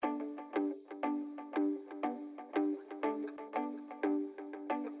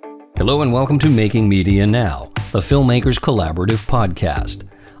Hello and welcome to Making Media Now, the Filmmakers Collaborative podcast.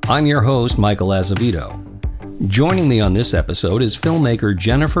 I'm your host, Michael Azevedo. Joining me on this episode is filmmaker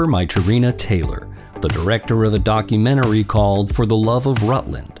Jennifer Maitorina Taylor, the director of a documentary called For the Love of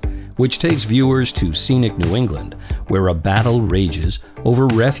Rutland, which takes viewers to scenic New England, where a battle rages over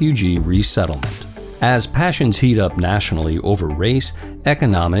refugee resettlement. As passions heat up nationally over race,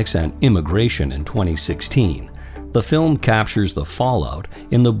 economics, and immigration in 2016, the film captures the fallout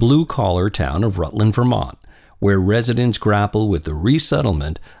in the blue-collar town of Rutland, Vermont, where residents grapple with the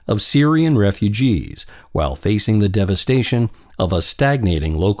resettlement of Syrian refugees while facing the devastation of a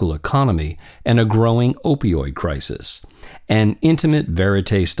stagnating local economy and a growing opioid crisis. An intimate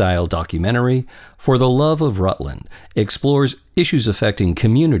verite-style documentary, For the Love of Rutland, explores issues affecting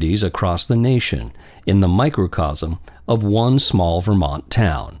communities across the nation in the microcosm of one small Vermont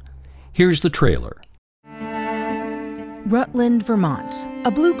town. Here's the trailer. Rutland, Vermont,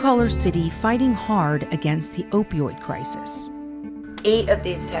 a blue-collar city fighting hard against the opioid crisis. 8 of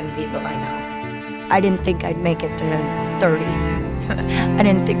these 10 people I know. I didn't think I'd make it to 30. I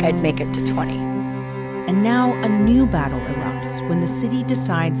didn't think I'd make it to 20. And now a new battle erupts when the city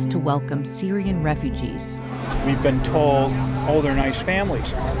decides to welcome Syrian refugees. We've been told, oh, they're nice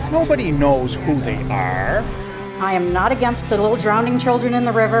families. Nobody knows who they are. I am not against the little drowning children in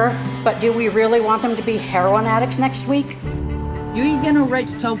the river, but do we really want them to be heroin addicts next week? You ain't got no right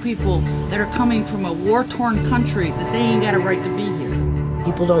to tell people that are coming from a war-torn country that they ain't got a right to be here.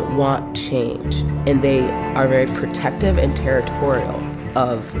 People don't want change, and they are very protective and territorial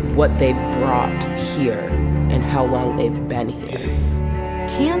of what they've brought here and how long they've been here.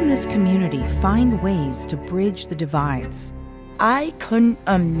 Can this community find ways to bridge the divides? I couldn't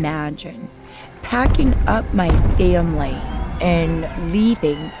imagine packing up my family and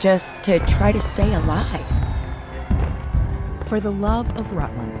leaving just to try to stay alive. For the Love of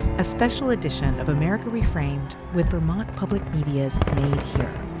Rutland, a special edition of America Reframed with Vermont Public Media's Made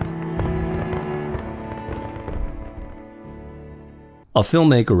Here. A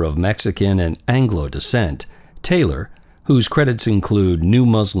filmmaker of Mexican and Anglo descent, Taylor, whose credits include New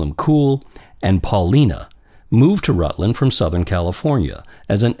Muslim Cool and Paulina, moved to Rutland from Southern California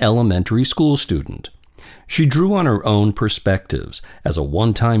as an elementary school student. She drew on her own perspectives as a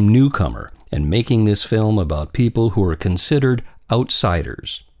one-time newcomer and making this film about people who are considered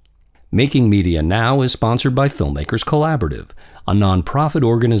outsiders. Making Media Now is sponsored by Filmmakers Collaborative, a nonprofit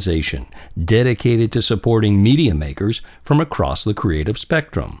organization dedicated to supporting media makers from across the creative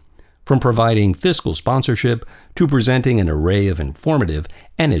spectrum. From providing fiscal sponsorship to presenting an array of informative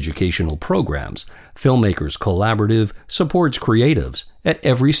and educational programs, Filmmakers Collaborative supports creatives at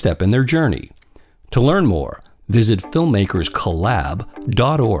every step in their journey. To learn more, visit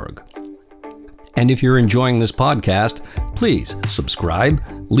filmmakerscollab.org. And if you're enjoying this podcast, please subscribe,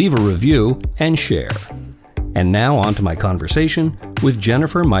 leave a review, and share. And now on to my conversation with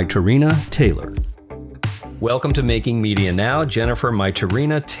Jennifer Maitorina Taylor. Welcome to Making Media Now, Jennifer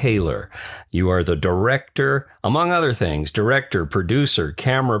Maitorina Taylor. You are the director, among other things, director, producer,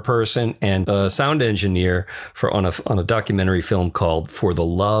 camera person, and sound engineer on a documentary film called For the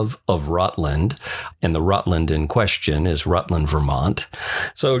Love of Rutland. And the Rutland in question is Rutland, Vermont.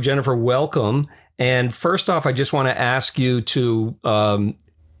 So, Jennifer, welcome. And first off, I just want to ask you to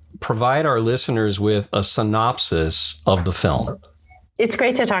provide our listeners with a synopsis of the film. It's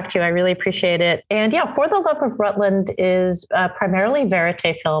great to talk to you. I really appreciate it. And yeah, For the Love of Rutland is primarily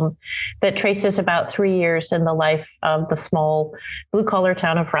verite film that traces about 3 years in the life of the small blue-collar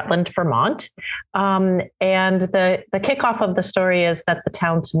town of Rutland, Vermont. And the kickoff of the story is that the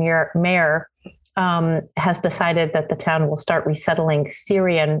town's mayor has decided that the town will start resettling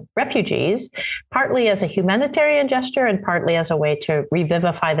Syrian refugees, partly as a humanitarian gesture and partly as a way to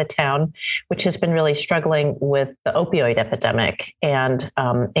revivify the town, which has been really struggling with the opioid epidemic and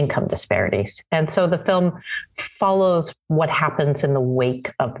income disparities. And so the film follows what happens in the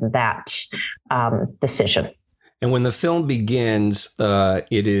wake of that decision. And when the film begins,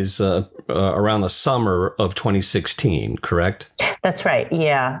 it is around the summer of 2016, correct? That's right.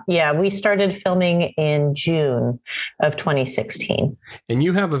 Yeah. We started filming in June of 2016. And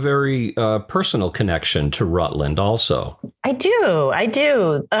you have a very personal connection to Rutland also. I do.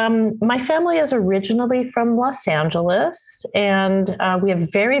 My family is originally from Los Angeles, and we have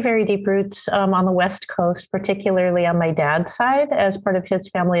very, very deep roots on the West Coast, particularly on my dad's side, as part of his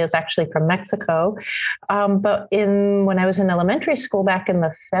family is actually from Mexico. But when I was in elementary school back in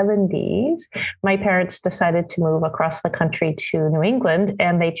the 70s, my parents decided to move across the country to New England,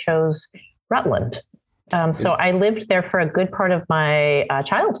 and they chose Rutland. So I lived there for a good part of my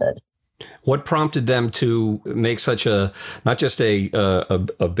childhood. What prompted them to make such not just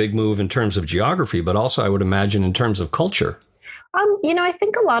a big move in terms of geography, but also, I would imagine, in terms of culture? I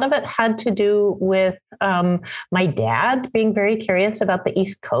think a lot of it had to do with my dad being very curious about the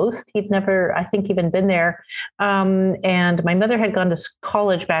East Coast. He'd never, I think, even been there. And my mother had gone to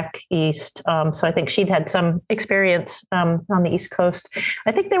college back east. So I think she'd had some experience on the East Coast.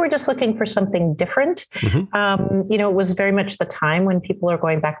 I think they were just looking for something different. Mm-hmm. It was very much the time when people are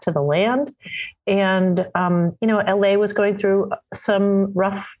going back to the land. And, LA was going through some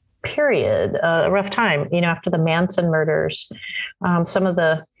rough period, a rough time, after the Manson murders. Some of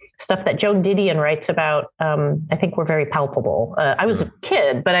the stuff that Joan Didion writes about, I think were very palpable. I was a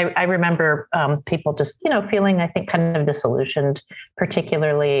kid, but I remember people just, feeling, I think, kind of disillusioned,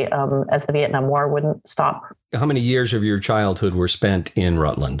 particularly as the Vietnam War wouldn't stop. How many years of your childhood were spent in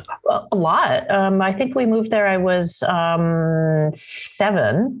Rutland? A lot. I think we moved there. I was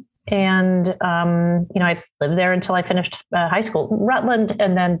 7. And, I lived there until I finished high school. Rutland,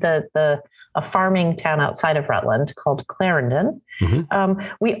 and then a farming town outside of Rutland called Clarendon. Mm-hmm.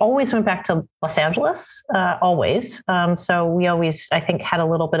 We always went back to Los Angeles, always. So we always, I think, had a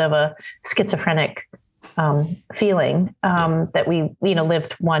little bit of a schizophrenic feeling that we,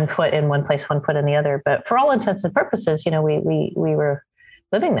 lived one foot in one place, one foot in the other. But for all intents and purposes, we were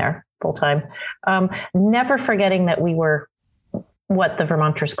living there full time. Never forgetting that we were what the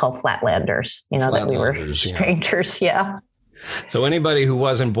Vermonters call flatlanders, that we were strangers. Yeah. So anybody who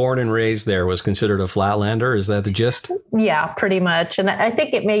wasn't born and raised there was considered a flatlander. Is that the gist? Yeah, pretty much. And I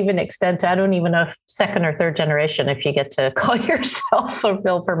think it may even extend to, I don't even know if second or third generation, if you get to call yourself a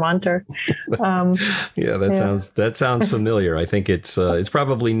real Vermonter. That sounds familiar. I think it's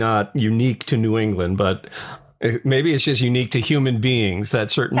probably not unique to New England, but maybe it's just unique to human beings,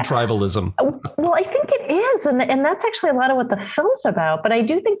 that certain tribalism. Well, I think it is. And that's actually a lot of what the film's about. But I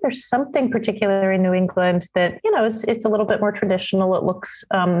do think there's something particular in New England that, it's a little bit more traditional. It looks,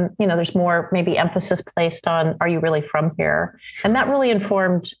 there's more maybe emphasis placed on, are you really from here? And that really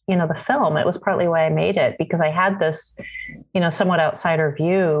informed, the film. It was partly why I made it, because I had this, somewhat outsider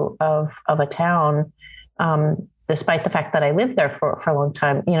view of a town, despite the fact that I lived there for a long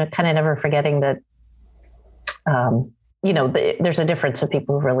time, kind of never forgetting that, there's a difference of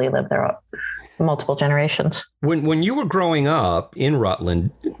people who really live there multiple generations. When you were growing up in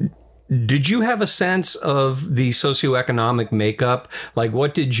Rutland, did you have a sense of the socioeconomic makeup? Like,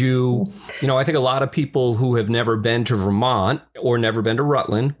 what did you, I think a lot of people who have never been to Vermont or never been to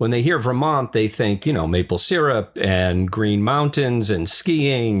Rutland, when they hear Vermont, they think, maple syrup and green mountains and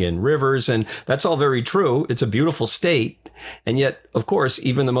skiing and rivers. And that's all very true. It's a beautiful state. And yet, of course,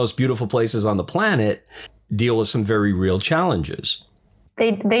 even the most beautiful places on the planet deal with some very real challenges.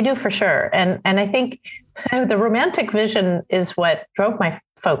 They do, for sure. And I think the romantic vision is what drove my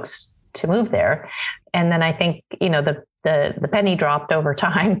folks to move there. And then I think, the penny dropped over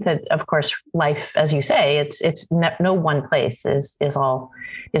time that, of course, life, as you say, it's no one place is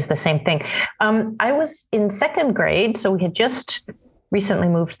the same thing. I was in second grade, so we had just recently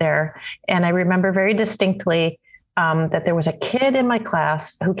moved there. And I remember very distinctly that there was a kid in my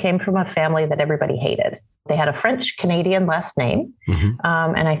class who came from a family that everybody hated. They had a French-Canadian last name. Mm-hmm.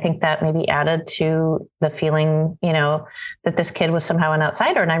 And I think that maybe added to the feeling, that this kid was somehow an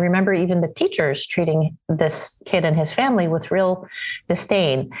outsider. And I remember even the teachers treating this kid and his family with real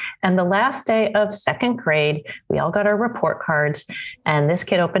disdain. And the last day of second grade, we all got our report cards. And this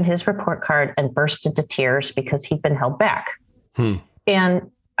kid opened his report card and burst into tears because he'd been held back.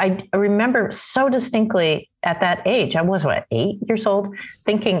 And I remember so distinctly at that age, I was 8 years old,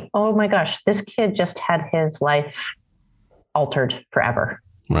 thinking, oh my gosh, this kid just had his life altered forever.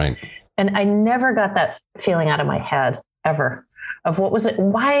 Right. And I never got that feeling out of my head ever of what was it?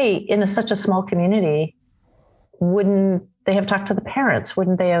 Why in such a small community wouldn't they have talked to the parents?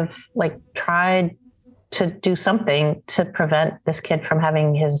 Wouldn't they have tried to do something to prevent this kid from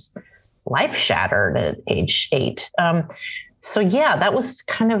having his life shattered at age 8? So yeah, that was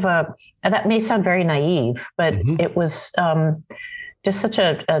kind of that may sound very naive, but mm-hmm. It was just such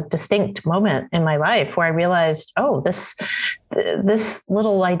a distinct moment in my life where I realized, oh, this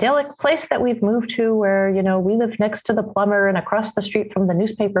little idyllic place that we've moved to where, we live next to the plumber and across the street from the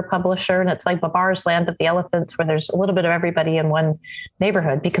newspaper publisher. And it's like Babar's Land of the Elephants, where there's a little bit of everybody in one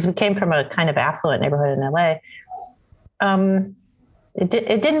neighborhood, because we came from a kind of affluent neighborhood in LA. It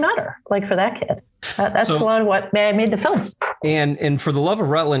didn't matter, for that kid. That's a lot of what I made the film. And For the Love of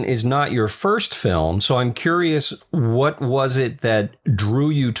Rutland is not your first film. So I'm curious, what was it that drew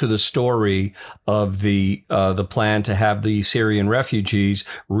you to the story of the plan to have the Syrian refugees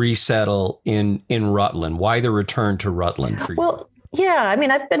resettle in Rutland? Why the return to Rutland for you? Well, Yeah, I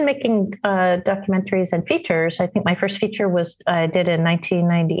mean, I've been making documentaries and features. I think my first feature was I did in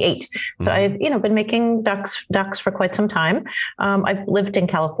 1998. So I've, been making docs for quite some time. I've lived in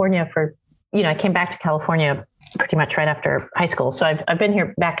California for, I came back to California pretty much right after high school. So I've been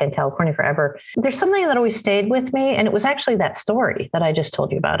here back in California forever. There's something that always stayed with me. And it was actually that story that I just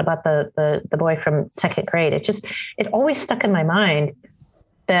told you about the boy from second grade. It always stuck in my mind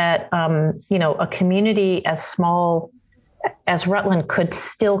that, a community as small as Rutland could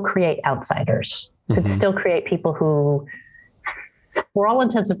still create outsiders, could still create people who, for all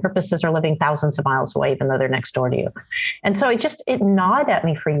intents and purposes, are living thousands of miles away, even though they're next door to you. And so it gnawed at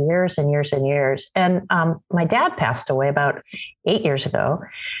me for years and years and years. And my dad passed away about 8 years ago.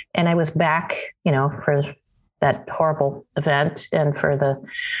 And I was back, for that horrible event and for the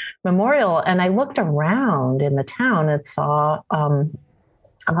memorial. And I looked around in the town and saw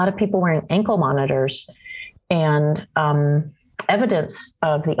a lot of people wearing ankle monitors and evidence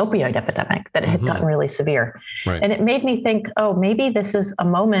of the opioid epidemic that had gotten really severe. Right. And it made me think, oh, maybe this is a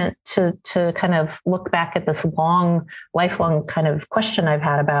moment to kind of look back at this lifelong kind of question I've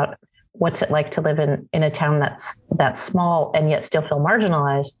had about what's it like to live in a town that's small and yet still feel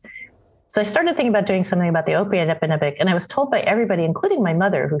marginalized. So I started thinking about doing something about the opioid epidemic. And I was told by everybody, including my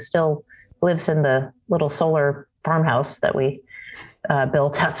mother, who still lives in the little solar farmhouse that we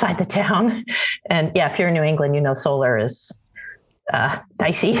built outside the town. And yeah, if you're in New England, solar is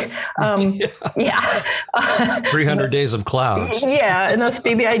dicey. 300 days of clouds. Yeah. And us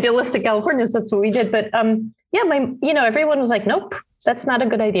baby idealistic Californians, that's what we did. But everyone was like, nope, that's not a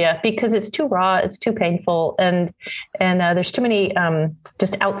good idea because it's too raw. It's too painful. And there's too many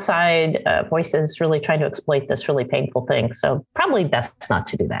just outside voices really trying to exploit this really painful thing. So probably best not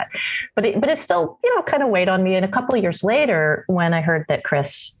to do that. But it still, kind of weighed on me. And a couple of years later, when I heard that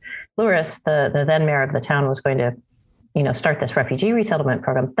Chris Lewis, the then mayor of the town, was going to start this refugee resettlement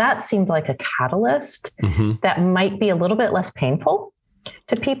program, that seemed like a catalyst that might be a little bit less painful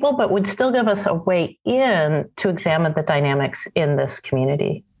to people, but would still give us a way in to examine the dynamics in this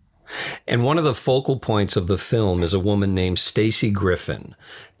community. And one of the focal points of the film is a woman named Stacy Griffin.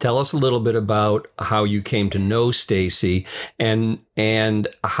 Tell us a little bit about how you came to know Stacy and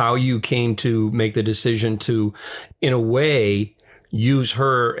how you came to make the decision to, in a way, use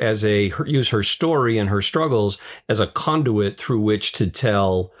her story and her struggles as a conduit through which to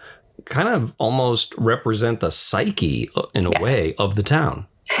tell, kind of almost represent the psyche in a way of the town.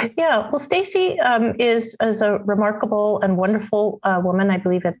 Yeah, well, Stacy is a remarkable and wonderful woman. I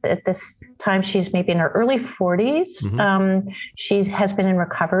believe at this time she's maybe in her early 40s. She has been in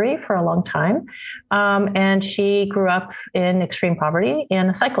recovery for a long time, and she grew up in extreme poverty, in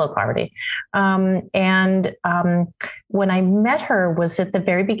a cycle of poverty. When I met her was at the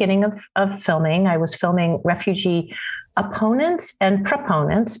very beginning of filming. I was filming refugee opponents and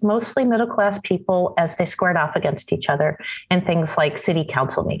proponents, mostly middle-class people, as they squared off against each other in things like city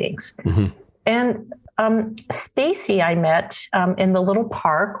council meetings. And Stacy I met in the little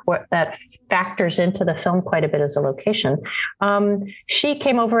park that factors into the film quite a bit as a location. She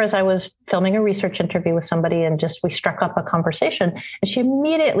came over as I was filming a research interview with somebody, and we struck up a conversation. And she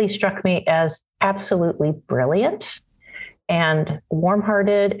immediately struck me as absolutely brilliant and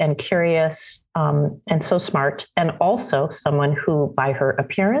warm-hearted and curious, and so smart, and also someone who, by her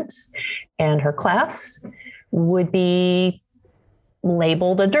appearance and her class, would be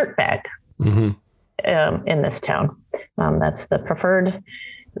labeled a dirtbag in this town. That's one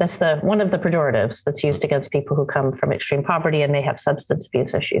of the pejoratives that's used against people who come from extreme poverty and may have substance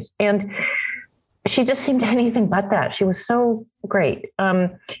abuse issues. And she just seemed anything but that. She was so great.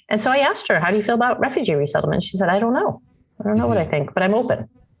 And so I asked her, how do you feel about refugee resettlement? She said, I don't know what I think, but I'm open.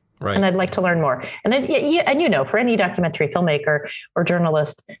 Right. And I'd like to learn more. And for any documentary filmmaker or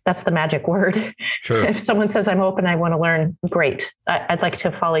journalist, that's the magic word. Sure. If someone says I'm open, I want to learn, great. I'd like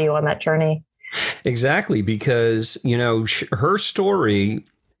to follow you on that journey. Exactly. Because, her story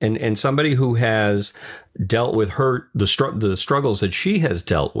and somebody who has dealt with the struggles that she has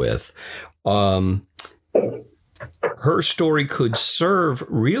dealt with, her story could serve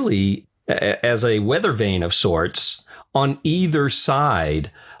really as a weather vane of sorts on either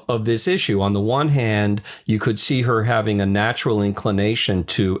side of this issue. On the one hand, you could see her having a natural inclination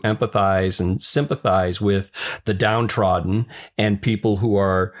to empathize and sympathize with the downtrodden and people who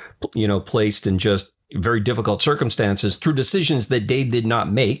are, placed in just very difficult circumstances through decisions that they did not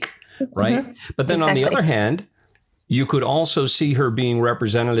make, right? But then on the other hand, you could also see her being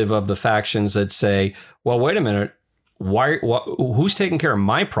representative of the factions that say, well, wait a minute, who's taking care of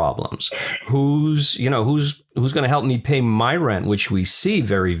my problems? Who's going to help me pay my rent, which we see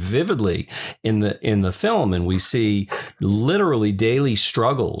very vividly in the film. And we see literally daily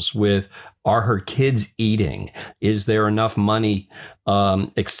struggles with, are her kids eating? Is there enough money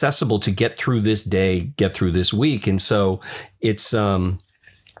accessible to get through this day, get through this week? And so it's a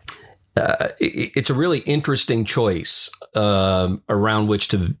really interesting choice around which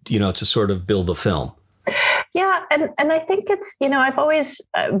to sort of build the film. Yeah. And I think it's, I've always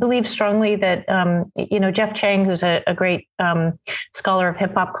believed strongly that, Jeff Chang, who's a great scholar of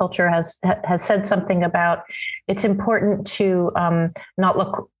hip hop culture, has said something about it's important to not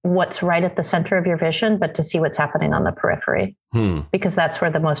look what's right at the center of your vision, but to see what's happening on the periphery, because that's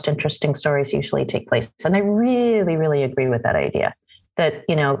where the most interesting stories usually take place. And I really, really agree with that idea that,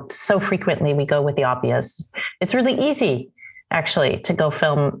 so frequently we go with the obvious. It's really easy, actually, to go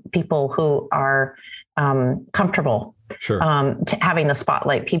film people who are comfortable to having the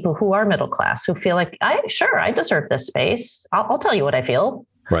spotlight, people who are middle class, who feel like, I deserve this space. I'll tell you what I feel.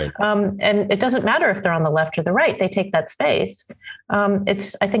 Right. And it doesn't matter if they're on the left or the right, they take that space.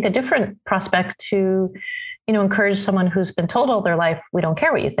 It's, I think, a different prospect to, encourage someone who's been told all their life, we don't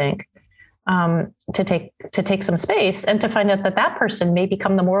care what you think, to take some space and to find out that person may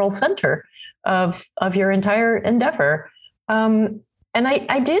become the moral center of your entire endeavor. And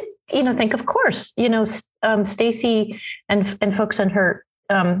I did, think, of course, Stacey and folks in her,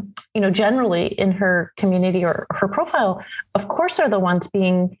 generally in her community or her profile, of course, are the ones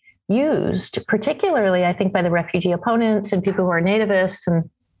being used, particularly, I think, by the refugee opponents and people who are nativists and,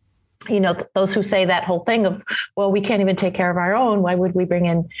 those who say that whole thing of, well, we can't even take care of our own. Why would we bring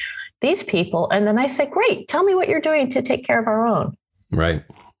in these people? And then I say, great, tell me what you're doing to take care of our own. Right.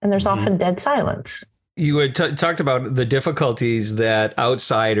 And there's often dead silence. You had talked about the difficulties that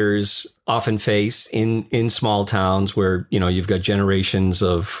outsiders often face in small towns where, you've got generations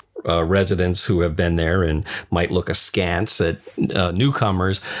of residents who have been there and might look askance at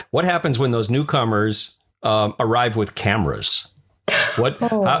newcomers. What happens when those newcomers arrive with cameras?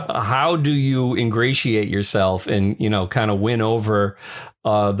 How do you ingratiate yourself and, kind of win over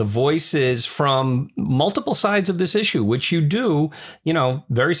the voices from multiple sides of this issue, which you do,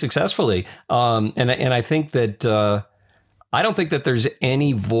 very successfully. And I think that I don't think that there's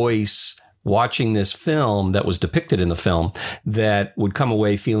any voice watching this film that was depicted in the film that would come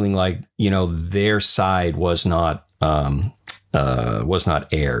away feeling like, their side was not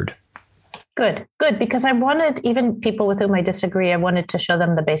aired. Good. Because I wanted, even people with whom I disagree, I wanted to show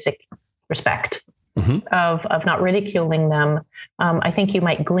them the basic respect of not ridiculing them. I think you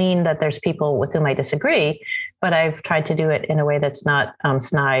might glean that there's people with whom I disagree, but I've tried to do it in a way that's not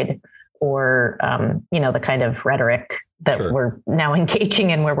snide or, the kind of rhetoric that we're now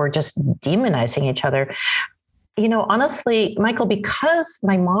engaging in where we're just demonizing each other. Honestly, Michael, because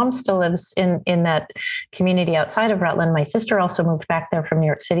my mom still lives in that community outside of Rutland, my sister also moved back there from New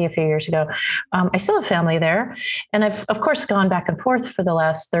York City a few years ago. I still have family there. And I've, of course, gone back and forth for the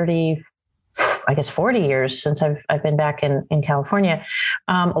last 40 years since I've been back in California.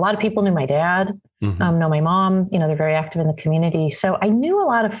 A lot of people knew my dad, know my mom, they're very active in the community. So I knew a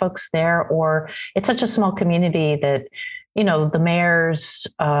lot of folks there, or it's such a small community that, the mayor's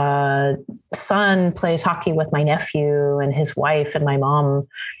son plays hockey with my nephew and his wife and my mom,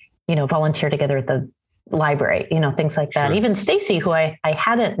 volunteer together at the library, things like that. Sure. Even Stacey, who I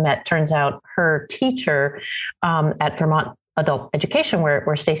hadn't met, turns out her teacher at Vermont Adult Education,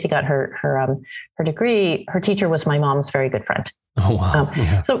 where Stacey got her degree, her teacher was my mom's very good friend. Oh,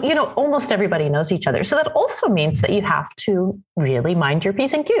 wow. So, almost everybody knows each other. So that also means that you have to really mind your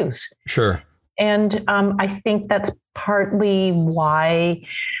P's and Q's. Sure. And I think that's partly why,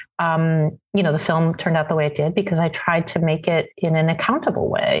 the film turned out the way it did, because I tried to make it in an accountable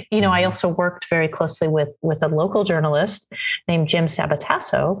way. I also worked very closely with a local journalist named Jim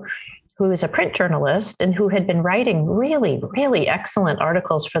Sabatasso, who is a print journalist and who had been writing really, really excellent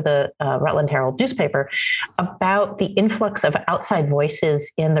articles for the Rutland Herald newspaper about the influx of outside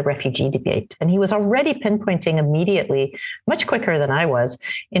voices in the refugee debate. And he was already pinpointing immediately, much quicker than I was,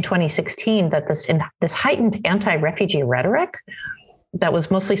 in 2016, that this heightened anti-refugee rhetoric that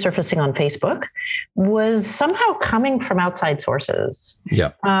was mostly surfacing on Facebook was somehow coming from outside sources.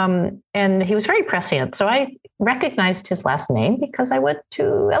 Yeah. And he was very prescient. So I recognized his last name because I went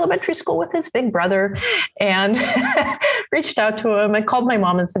to elementary school with his big brother and reached out to him and called my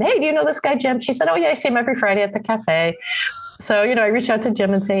mom and said, hey, do you know this guy, Jim? She said, oh yeah, I see him every Friday at the cafe. So, I reach out to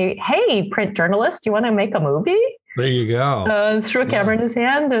Jim and say, hey, print journalist, do you want to make a movie? There you go. Threw a camera in his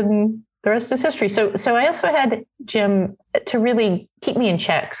hand and the rest is history. So I also had Jim to really keep me in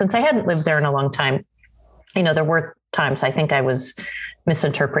check since I hadn't lived there in a long time. There were times I think I was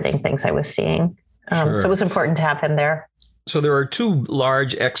misinterpreting things I was seeing. Sure. So it was important to have him there. So there are two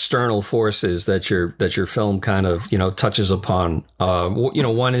large external forces that your film kind of, touches upon.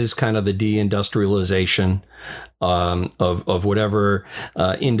 One is kind of the deindustrialization of whatever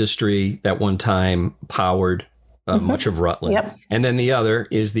industry at one time powered much of Rutland. Yep. And then the other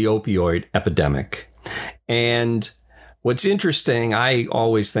is the opioid epidemic. And what's interesting, I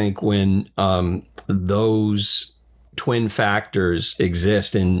always think when those twin factors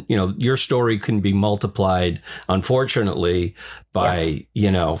exist, and your story can be multiplied, unfortunately, by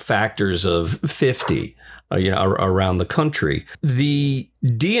factors of 50 around the country. The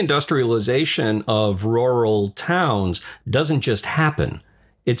deindustrialization of rural towns doesn't just happen.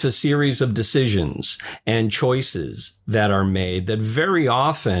 It's a series of decisions and choices that are made that very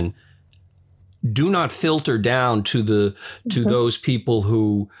often do not filter down to those people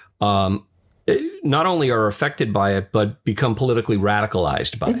who not only are affected by it, but become politically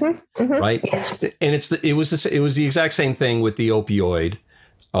radicalized by it, right? Yes. And it was the exact same thing with the opioid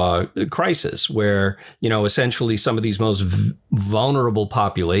crisis, where essentially some of these most vulnerable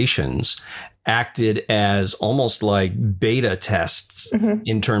populations acted as almost like beta tests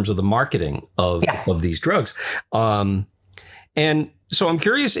in terms of the marketing of these drugs. And so I'm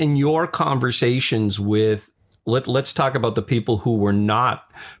curious, in your conversations with, let's talk about the people who were not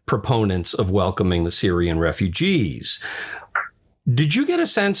proponents of welcoming the Syrian refugees. Did you get a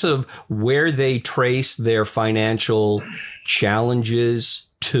sense of where they trace their financial challenges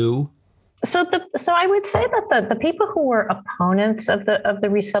to? So I would say that the people who were opponents of the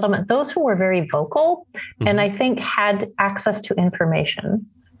resettlement, those who were very vocal, and I think had access to information,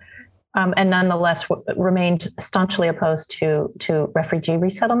 and nonetheless remained staunchly opposed to refugee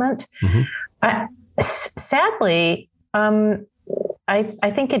resettlement. Sadly,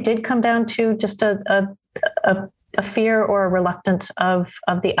 I think it did come down to just a fear or a reluctance of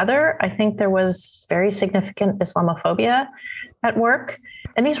the other. I think there was very significant Islamophobia at work.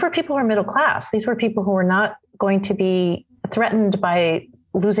 And these were people who were middle class. These were people who were not going to be threatened by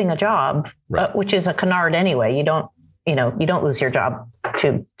losing a job, which is a canard anyway. You don't lose your job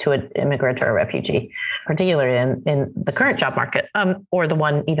to an immigrant or a refugee, particularly in the current job market, or the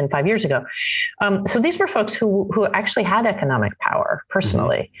one even 5 years ago. So these were folks who actually had economic power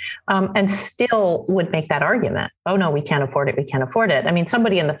personally, and still would make that argument. Oh no, we can't afford it. We can't afford it. I mean,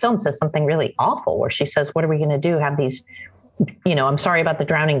 somebody in the film says something really awful where she says, what are we going to do? Have these, I'm sorry about the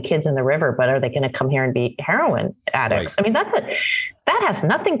drowning kids in the river, but are they going to come here and be heroin addicts? Right. I mean, that has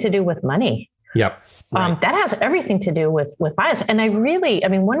nothing to do with money. Yep. Right. That has everything to do with bias. And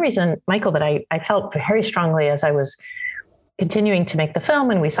one reason, Michael, that I felt very strongly as I was continuing to make the film,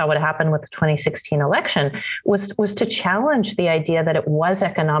 and we saw what happened with the 2016 election, was to challenge the idea that it was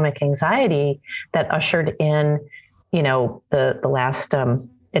economic anxiety that ushered in, the last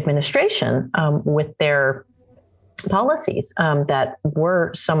administration with their policies that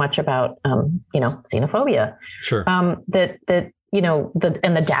were so much about, xenophobia. Sure. And the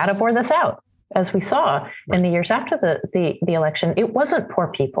data bore this out. As we saw in the years after the election, it wasn't poor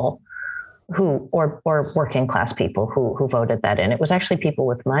people or working class people who voted that in. It was actually people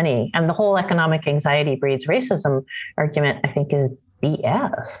with money. And the whole economic anxiety breeds racism argument, I think, is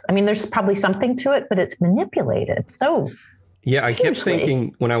BS. I mean, there's probably something to it, but it's manipulated. So yeah, I kept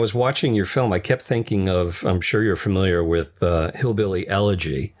thinking when I was watching your film, I kept thinking of, I'm sure you're familiar with Hillbilly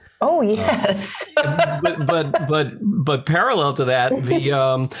Elegy. Oh yes, but parallel to that,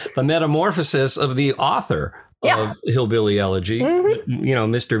 the metamorphosis of the author of Hillbilly Elegy,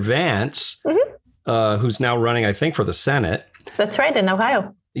 Mr. Vance, who's now running, I think, for the Senate. That's right, in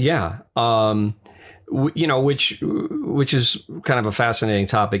Ohio. Yeah, which is kind of a fascinating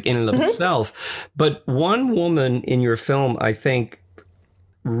topic in and of itself. But one woman in your film, I think,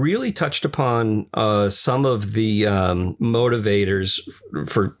 really touched upon some of the motivators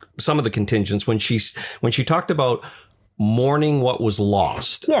for some of the contingents when she talked about mourning what was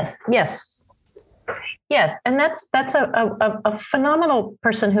lost. Yes, and that's a phenomenal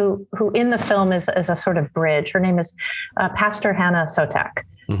person who in the film is a sort of bridge. Her name is Pastor Hannah Sotak,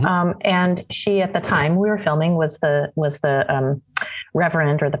 and she, at the time we were filming, was the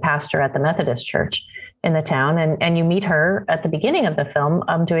reverend or the pastor at the Methodist Church in the town. And you meet her at the beginning of the film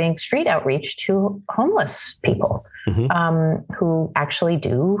doing street outreach to homeless people who actually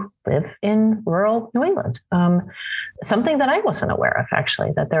do live in rural New England. Something that I wasn't aware of,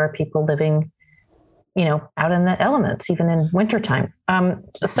 actually, that there are people living, out in the elements, even in wintertime.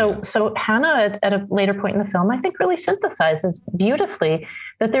 So Hannah, at a later point in the film, I think really synthesizes beautifully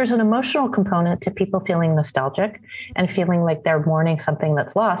that there's an emotional component to people feeling nostalgic and feeling like they're mourning something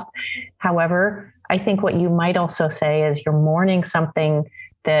that's lost. However, I think what you might also say is you're mourning something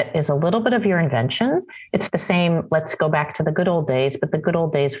that is a little bit of your invention. It's the same, let's go back to the good old days, but the good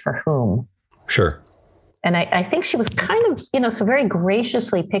old days for whom? Sure. And I think she was kind of, so very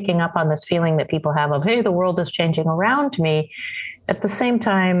graciously picking up on this feeling that people have of, hey, the world is changing around me. At the same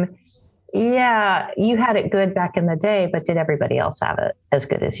time, yeah, you had it good back in the day, but did everybody else have it as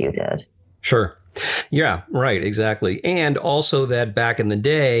good as you did? Sure. Yeah, right. Exactly. And also that back in the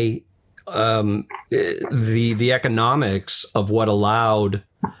day, the economics of what allowed,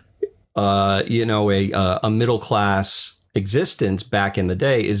 a middle class existence back in the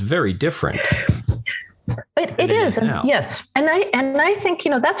day is very different. It is. Yes. And I think,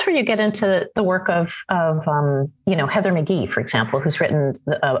 that's where you get into the work of Heather McGhee, for example, who's written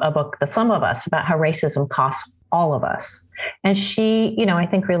a book, The Sum of Us, about how racism costs all of us. And she, I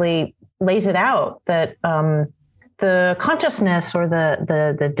think really lays it out that the consciousness or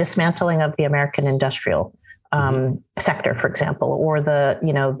the dismantling of the American industrial sector, for example, or the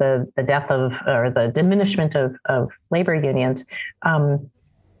death of or the diminishment of labor unions,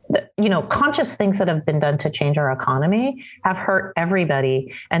 conscious things that have been done to change our economy have hurt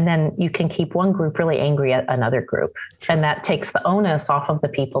everybody. And then you can keep one group really angry at another group. Sure. And that takes the onus off of the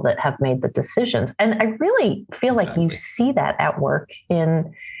people that have made the decisions. And I really feel like you see that at work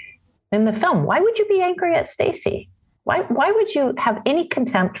in the film. Why would you be angry at Stacy? Why would you have any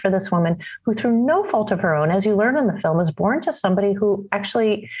contempt for this woman who, through no fault of her own, as you learn in the film, is born to somebody who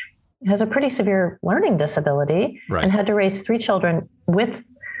actually has a pretty severe learning disability, right, and had to raise 3 children with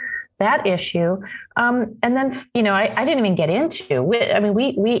that issue. And then, I didn't even get into,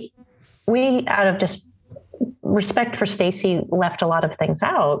 we out of just respect for Stacy left a lot of things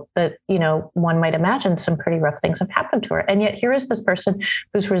out that, one might imagine some pretty rough things have happened to her. And yet here is this person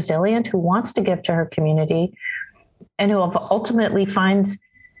who's resilient, who wants to give to her community, and who ultimately finds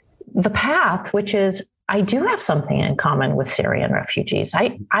the path, which is, I do have something in common with Syrian refugees.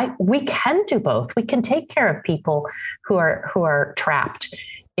 We can do both. We can take care of people who are trapped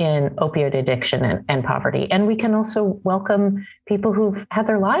in opioid addiction and poverty. And we can also welcome people who've had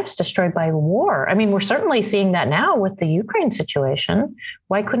their lives destroyed by war. I mean, we're certainly seeing that now with the Ukraine situation.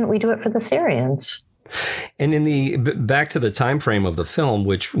 Why couldn't we do it for the Syrians? And back to the time frame of the film,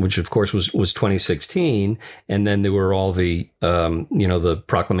 which of course was 2016, and then there were all the the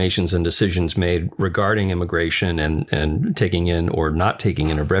proclamations and decisions made regarding immigration and taking in or not taking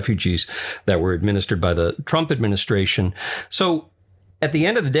in of refugees that were administered by the Trump administration. So at the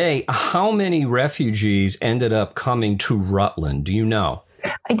end of the day, how many refugees ended up coming to Rutland? Do you know?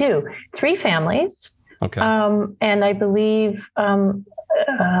 I do. 3 families. Okay. And I believe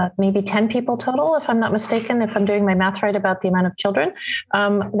maybe 10 people total, if I'm not mistaken, if I'm doing my math right about the amount of children.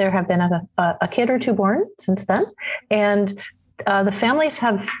 There have been a kid or 2 born since then. And the families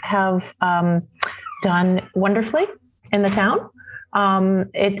have done wonderfully in the town.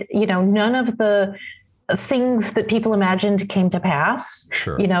 None of the things that people imagined came to pass.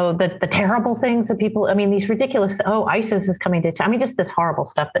 Sure. The terrible things that people, these ridiculous, ISIS is coming to town. Just this horrible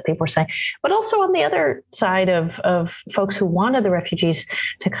stuff that people were saying. But also on the other side of folks who wanted the refugees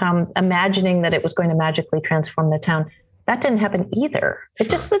to come, imagining that it was going to magically transform the town. That didn't happen either. It's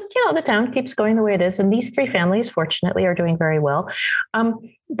just that, the town keeps going the way it is. And these 3 families, fortunately, are doing very well.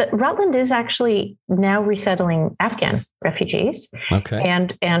 Rutland is actually now resettling Afghan refugees. Okay.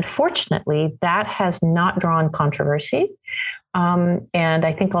 And fortunately, that has not drawn controversy. And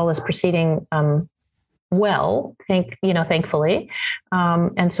I think all is proceeding well, thankfully.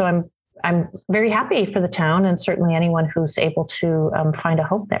 And so I'm very happy for the town, and certainly anyone who's able to find a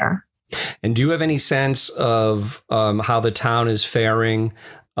hope there. And do you have any sense of how the town is faring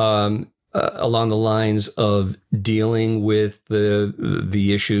along the lines of dealing with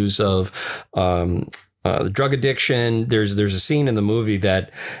the issues of drug addiction? There's a scene in the movie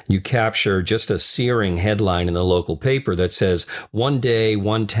that you capture, just a searing headline in the local paper that says, "One day,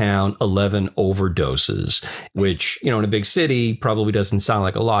 one town, 11 overdoses," which, in a big city probably doesn't sound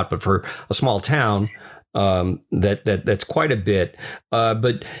like a lot, but for a small town, that's quite a bit.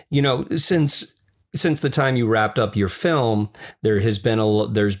 But since the time you wrapped up your film, there's been a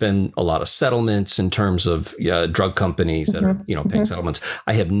lot of settlements in terms of drug companies that are paying settlements.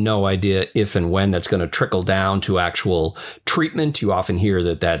 I have no idea if and when that's going to trickle down to actual treatment. You often hear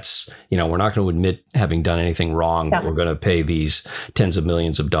that's we're not going to admit having done anything wrong, but we're going to pay these tens of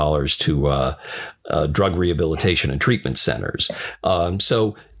millions of dollars to drug rehabilitation and treatment centers.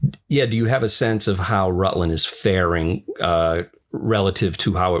 So do you have a sense of how Rutland is faring relative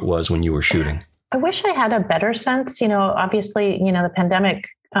to how it was when you were shooting? I wish I had a better sense. Obviously, the pandemic,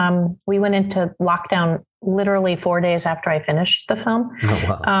 we went into lockdown literally 4 days after I finished the film.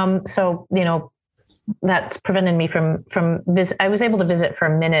 Oh, wow. So, that's prevented me from visit. I was able to visit for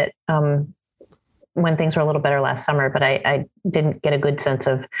a minute when things were a little better last summer, but I didn't get a good sense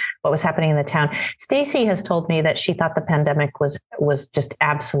of what was happening in the town. Stacy has told me that she thought the pandemic was just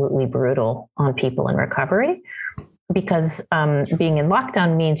absolutely brutal on people in recovery, because being in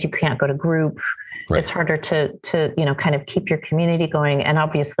lockdown means you can't go to group. Right. It's harder to kind of keep your community going. And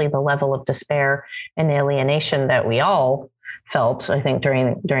obviously the level of despair and alienation that we all felt, I think,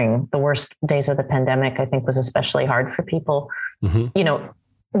 during the worst days of the pandemic, I think was especially hard for people,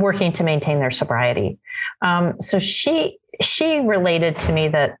 working to maintain their sobriety. So she related to me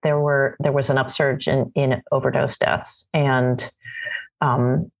that there was an upsurge in overdose deaths, and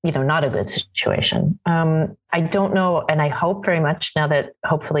not a good situation. I don't know, and I hope very much now that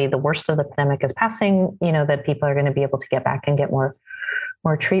hopefully the worst of the pandemic is passing, that people are going to be able to get back and get more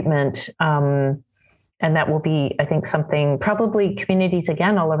treatment. And that will be, I think, something probably communities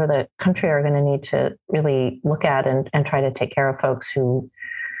again all over the country are going to need to really look at and try to take care of folks who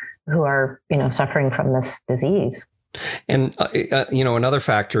are, suffering from this disease. And, another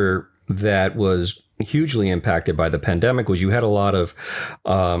factor that was hugely impacted by the pandemic was you had a lot of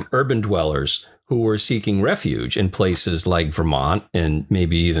urban dwellers who were seeking refuge in places like Vermont and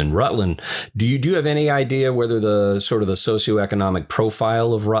maybe even Rutland. Do you have any idea whether the sort of the socioeconomic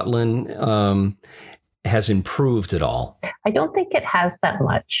profile of Rutland has improved at all? I don't think it has that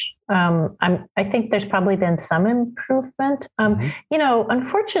much. I think there's probably been some improvement.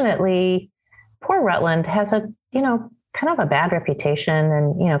 Unfortunately, poor Rutland has a, kind of a bad reputation.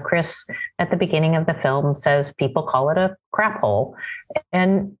 And, Chris at the beginning of the film says people call it a crap hole.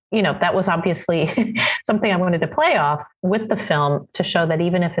 And, that was obviously something I wanted to play off with the film to show that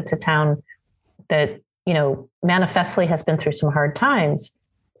even if it's a town that, manifestly has been through some hard times,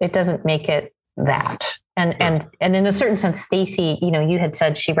 it doesn't make it that. And in a certain sense, Stacy, you had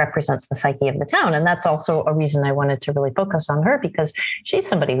said she represents the psyche of the town. And that's also a reason I wanted to really focus on her, because she's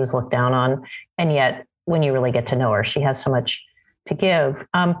somebody who's looked down on. And yet when you really get to know her, she has so much to give.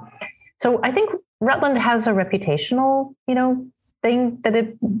 So I think Rutland has a reputational, thing that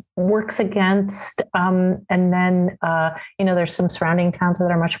it works against. And then, there's some surrounding towns that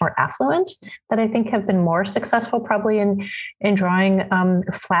are much more affluent that I think have been more successful probably in drawing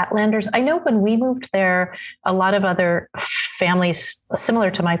flatlanders. I know when we moved there, a lot of other families similar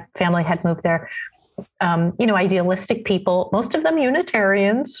to my family had moved there. Idealistic people, most of them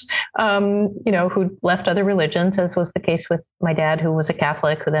Unitarians, who left other religions, as was the case with my dad, who was a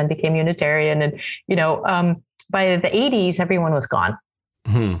Catholic, who then became Unitarian. And, by the 80s, everyone was gone.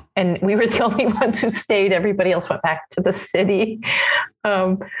 Mm-hmm. And we were the only ones who stayed. Everybody else went back to the city.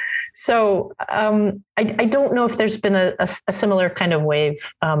 I don't know if there's been a similar kind of wave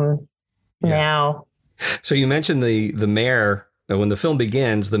now. So you mentioned the mayor. When the film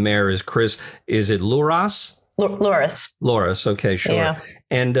begins, the mayor is Chris. Is it Louras? Louras. Okay, sure. Yeah.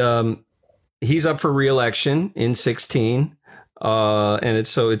 And he's up for re-election in 2016. And it's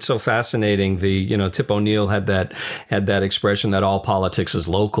so fascinating. Tip O'Neill had that expression that all politics is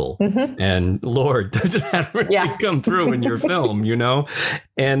local. Mm-hmm. And Lord, does that really come through in your film,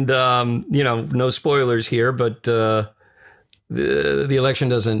 And, no spoilers here, but the election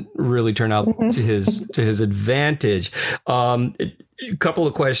doesn't really turn out mm-hmm. to his advantage. A couple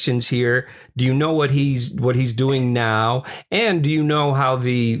of questions here. Do you know what he's doing now? And do you know how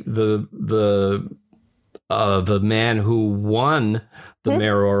the man who won the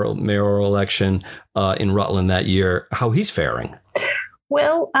mayoral election in Rutland that year, how he's faring?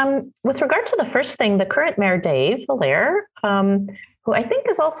 Well, with regard to the first thing, the current mayor, Dave Valere, who I think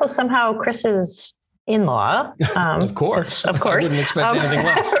is also somehow Chris's in-law. Of course. I wouldn't expect anything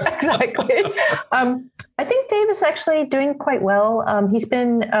less. Exactly. I think Dave is actually doing quite well. He's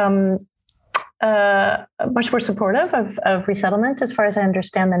been much more supportive of resettlement, as far as I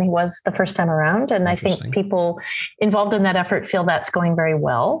understand, than he was the first time around. And I think people involved in that effort feel that's going very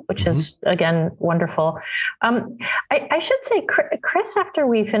well, which mm-hmm. is, again, wonderful. I should say, Chris, after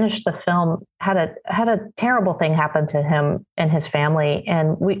we finished the film, had a terrible thing happen to him and his family.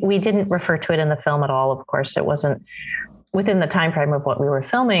 And we didn't refer to it in the film at all. Of course, it wasn't within the time frame of what we were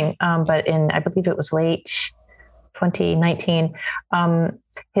filming. But I believe it was late 2019,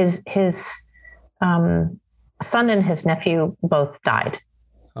 his son and his nephew both died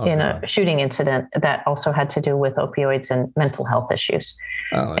in a shooting incident that also had to do with opioids and mental health issues.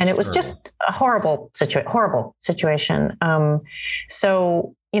 And it was terrible. Just a horrible situation.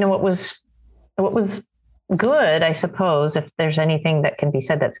 So, what was good, I suppose, if there's anything that can be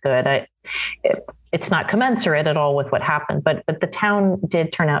said that's good, it's not commensurate at all with what happened, but the town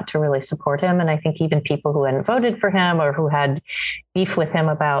did turn out to really support him. And I think even people who hadn't voted for him or who had beef with him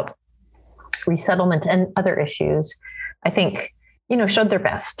about resettlement and other issues, I think, showed their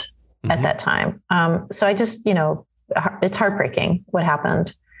best at that time. So I just, it's heartbreaking what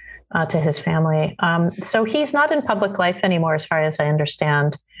happened to his family. So he's not in public life anymore, as far as I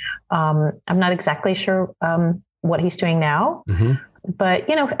understand. I'm not exactly sure what he's doing now, but,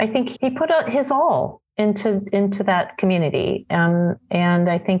 I think he put his all into that community. And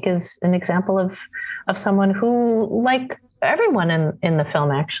I think is an example of someone who, like everyone in the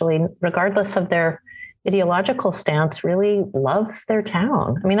film, actually, regardless of their ideological stance, really loves their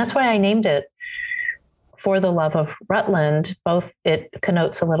town. I mean, that's why I named it For the Love of Rutland. Both, it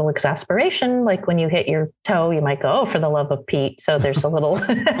connotes a little exasperation, like when you hit your toe, you might go, oh, for the love of Pete. So there's a little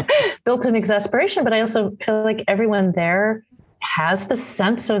built-in exasperation, but I also feel like everyone there has the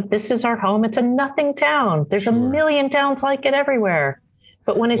sense of, this is our home. It's a nothing town. There's a million towns like it everywhere.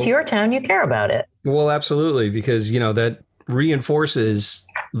 But when it's your town, you care about it. Well, absolutely, because, that reinforces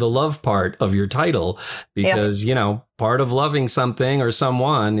the love part of your title, because, part of loving something or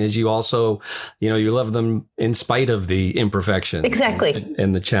someone is you also, you love them in spite of the imperfection. Exactly.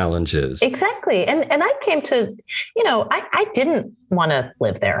 And the challenges. Exactly. And I came to, I didn't want to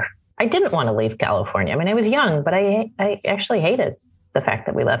live there. I didn't want to leave California. I mean, I was young, but I actually hated the fact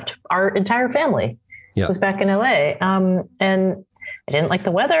that we left. Our entire family was back in LA. And I didn't like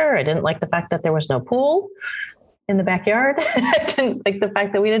the weather. I didn't like the fact that there was no pool in the backyard. I didn't like the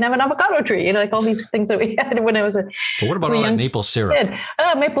fact that we didn't have an avocado tree, like all these things that we had when I was a But what about all that maple syrup? Kid.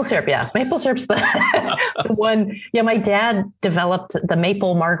 Oh, maple syrup. Yeah. Maple syrup's the one. Yeah. My dad developed the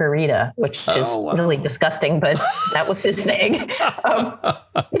maple margarita, which is really disgusting, but that was his thing.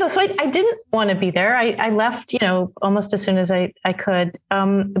 So I didn't want to be there. I left, almost as soon as I could.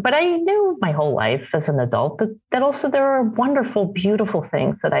 But I knew my whole life as an adult that also there are wonderful, beautiful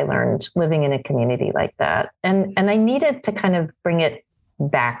things that I learned living in a community like that. And I needed to kind of bring it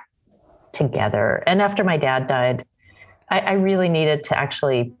back together. And after my dad died, I really needed to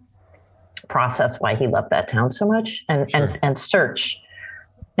actually process why he loved that town so much and search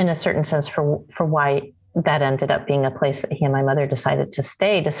in a certain sense for why that ended up being a place that he and my mother decided to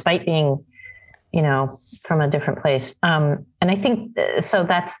stay, despite being, from a different place. And I think, so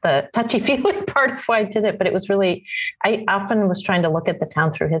that's the touchy-feely part of why I did it. But it was really, I often was trying to look at the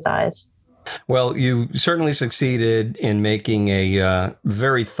town through his eyes. Well, you certainly succeeded in making a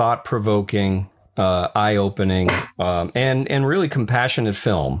very thought-provoking, eye-opening, and really compassionate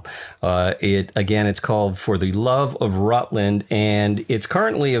film. It's called For the Love of Rutland, and it's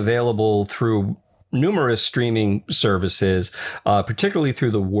currently available through numerous streaming services, particularly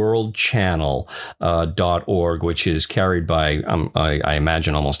through the worldchannel.org, which is carried by, I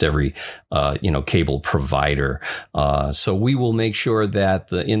imagine, almost every, cable provider. So we will make sure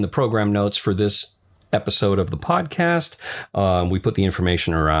that in the program notes for this episode of the podcast, we put the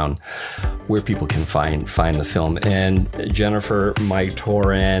information around where people can find the film. And Jennifer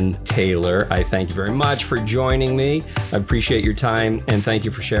Mitoran Taylor, I thank you very much for joining me. I appreciate your time, and thank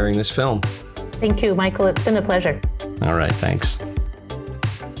you for sharing this film. Thank you, Michael. It's been a pleasure. All right. Thanks.